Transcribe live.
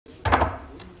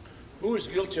Who is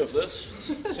guilty of this?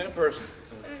 Same person.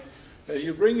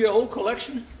 You bring your whole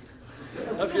collection?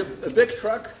 Have you a big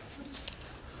truck?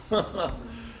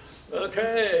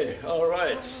 Okay, all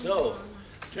right. So,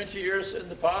 20 years in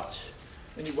the pot,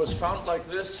 and it was found like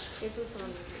this.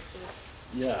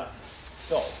 Yeah.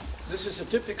 So, this is a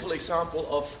typical example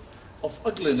of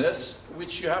ugliness,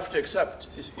 which you have to accept.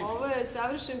 Ovo je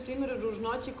savršen primjer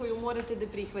ružnoće koju morate da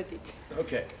prihvatite.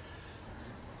 Okay.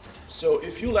 So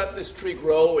if you let this tree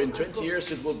grow, in 20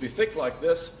 years it will be thick like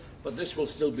this, but this will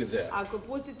still be there. Ako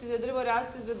pustite da drvo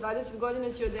raste, za 20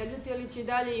 godina će odebljati, ali će i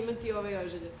dalje imati ovaj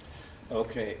ožiljak.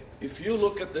 Okay, if you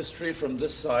look at this tree from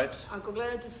this side, ako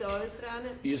gledate sa ove strane,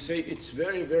 you see it's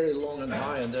very, very long and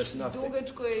high and there's nothing.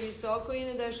 Dugačko je visoko i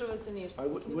ne dešava se ništa. I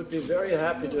would be very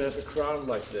happy to have a crown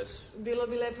like this. Bilo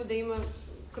bi lepo da ima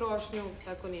krošnju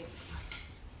tako nisko.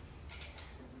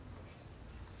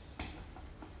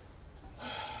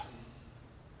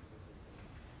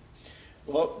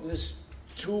 Well, there's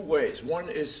two ways. One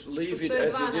is leave it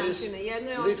as it is,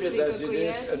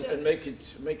 and make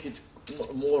it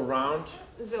more round,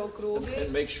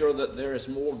 and make sure that there is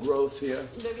more growth here.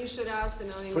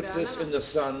 Put this in the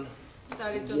sun,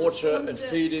 water and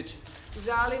feed it.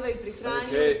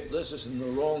 Okay, this is in the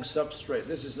wrong substrate.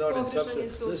 This is not in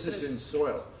substrate. This is in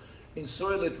soil. In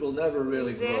soil it will never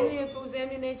really grow.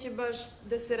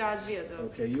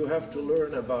 Okay, you have to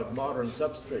learn about modern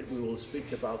substrate. We will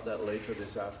speak about that later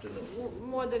this afternoon.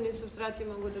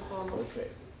 Okay.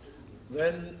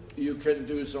 Then you can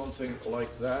do something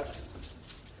like that.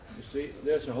 You see,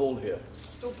 there's a hole here.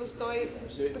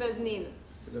 See?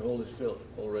 The hole is filled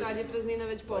already.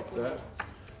 Like that.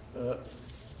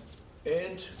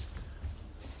 And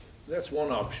that's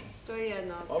one option.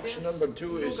 Option number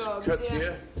two is cut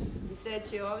here.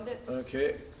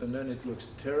 Okay, and then it looks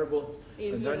terrible.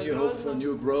 And then you hope for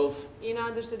new growth.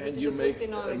 And you make a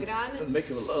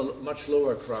much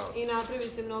lower crown.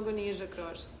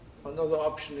 Another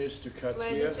option is to cut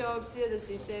here.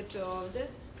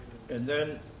 And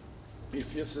then,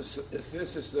 if this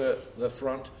is the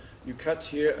front, you cut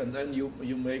here and then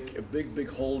you make a big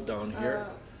hole down here.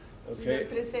 Okay.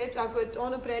 So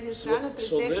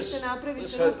this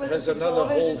has another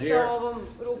hole here.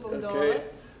 Okay.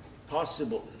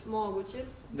 Possible.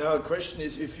 Now the question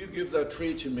is, if you give that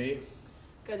tree to me,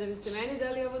 I don't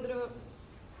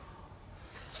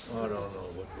know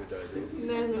what would I do.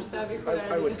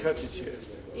 I would cut it here.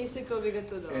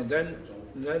 And then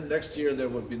next year there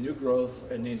will be new growth,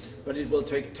 but it will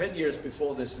take 10 years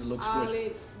before this looks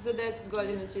good.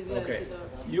 Okay.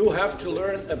 You have to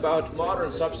learn about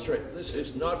modern substrate. This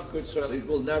is not good soil. It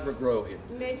will never grow here.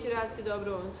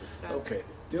 Okay.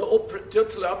 The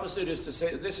total opposite is to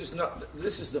say this is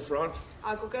the front.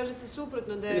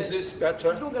 Is this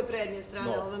better? No.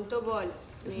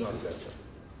 It's not better.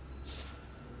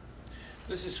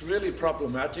 This is really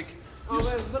problematic.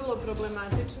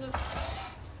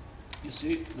 You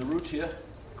see the root here?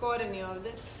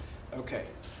 Okay.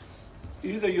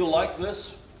 Either you like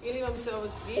this,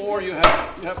 or you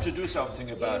have to do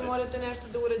something about it.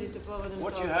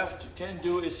 What you can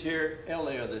do is here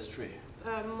air this tree.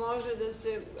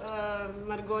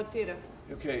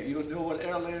 Okay, you know what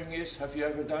air layering is? Have you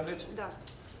ever done it?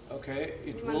 Okay,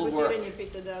 it will work.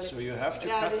 So you have to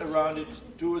cut around it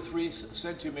 2 or 3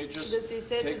 centimeters,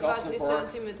 take off the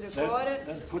bark,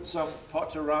 then put some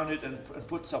pot around it and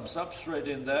put some substrate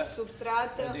in there,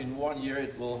 and in 1 year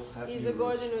it will have new roots.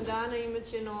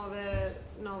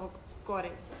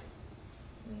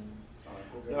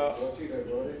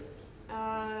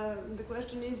 The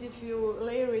question is if you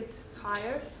layer it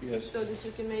higher, so that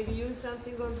you can maybe use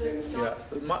something on the top.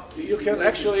 Yeah,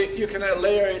 you can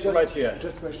layer it right here.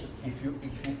 Just a question: if you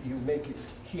make it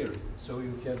here, so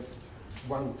you have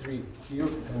 1 tree here,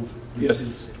 and this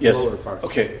is lower part.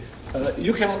 Okay.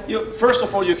 First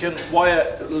of all, you can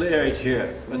layer it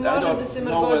here, but I don't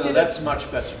know whether that's much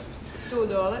better.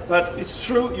 But it's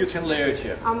true, you can layer it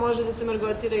here.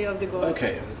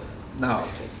 Okay. Now.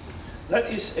 That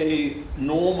is a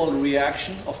normal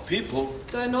reaction of people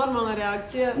who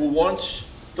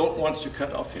don't want to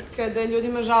cut off here.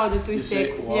 You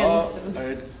say, well,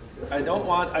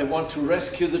 I want to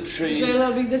rescue the tree.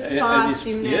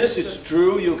 Yes, it's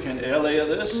true, you can airlayer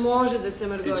this.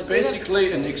 It's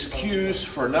basically an excuse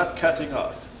for not cutting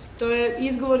off.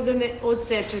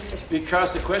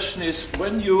 Because the question is,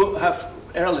 when you have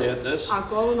airlayered this,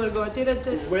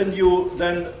 when you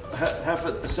then have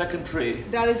a second tree,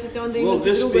 will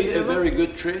this be a very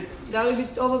good tree?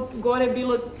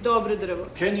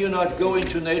 Can you not go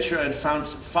into nature and find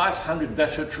 500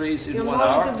 better trees in 1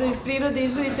 hour?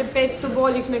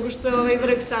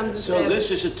 So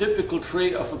this is a typical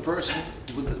tree of a person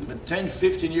 10,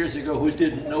 15 years ago who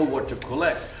didn't know what to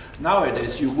collect.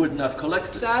 Nowadays, you would not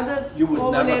collect it. You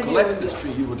would never collect this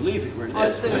tree. You would leave it where it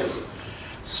is.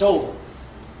 So,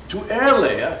 to air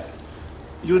layer,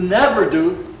 you never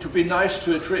do to be nice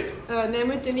to a tree.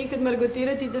 Nemojte nikad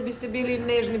margotirati da biste bili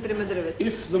nežni prema drvetu.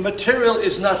 If the material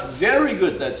is not very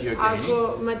good that you're gaining,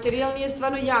 ako materijal nije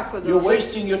stvarno jako dobar, you're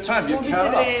wasting your time. You gubite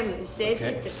vreme,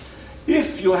 secite.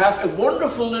 If you have a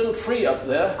wonderful little tree up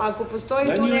there, ako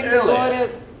postoji tu negde gore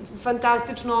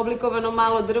fantastično oblikovano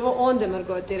malo drvo, onda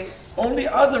margotiraj. Only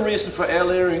other reason for air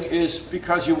layering is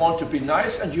because you want to be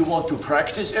nice and you want to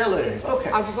practice air layering.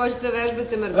 Okay. Ako hoćete da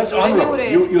vežbate margotiranje u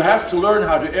redu. You have to learn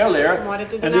how to air layer,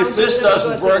 and if this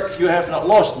doesn't work, you have not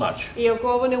lost much. I ako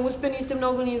ovo ne uspe, niste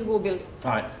mnogo ni izgubili.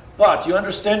 Fine. But you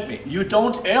understand me. You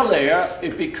don't air layer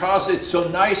it because it's so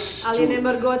nice. Ali ne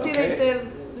margotirajte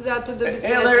zato da biste...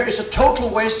 Air layer is a total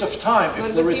waste of time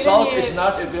if the result is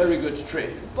not a very good tree.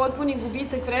 Potpuni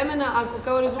gubitak vremena ako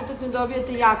kao rezultat ne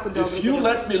dobijete jako dobro drvo. If you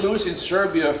let me loose in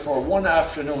Serbia for one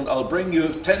afternoon, I'll bring you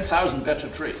 10,000 better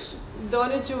trees.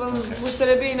 Doneću vam u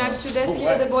Srbiji, naći ću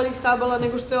 10.000 boljih stabala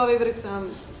nego što je ovaj vrh sam.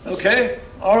 Okay,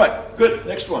 all right, good.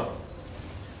 Next one.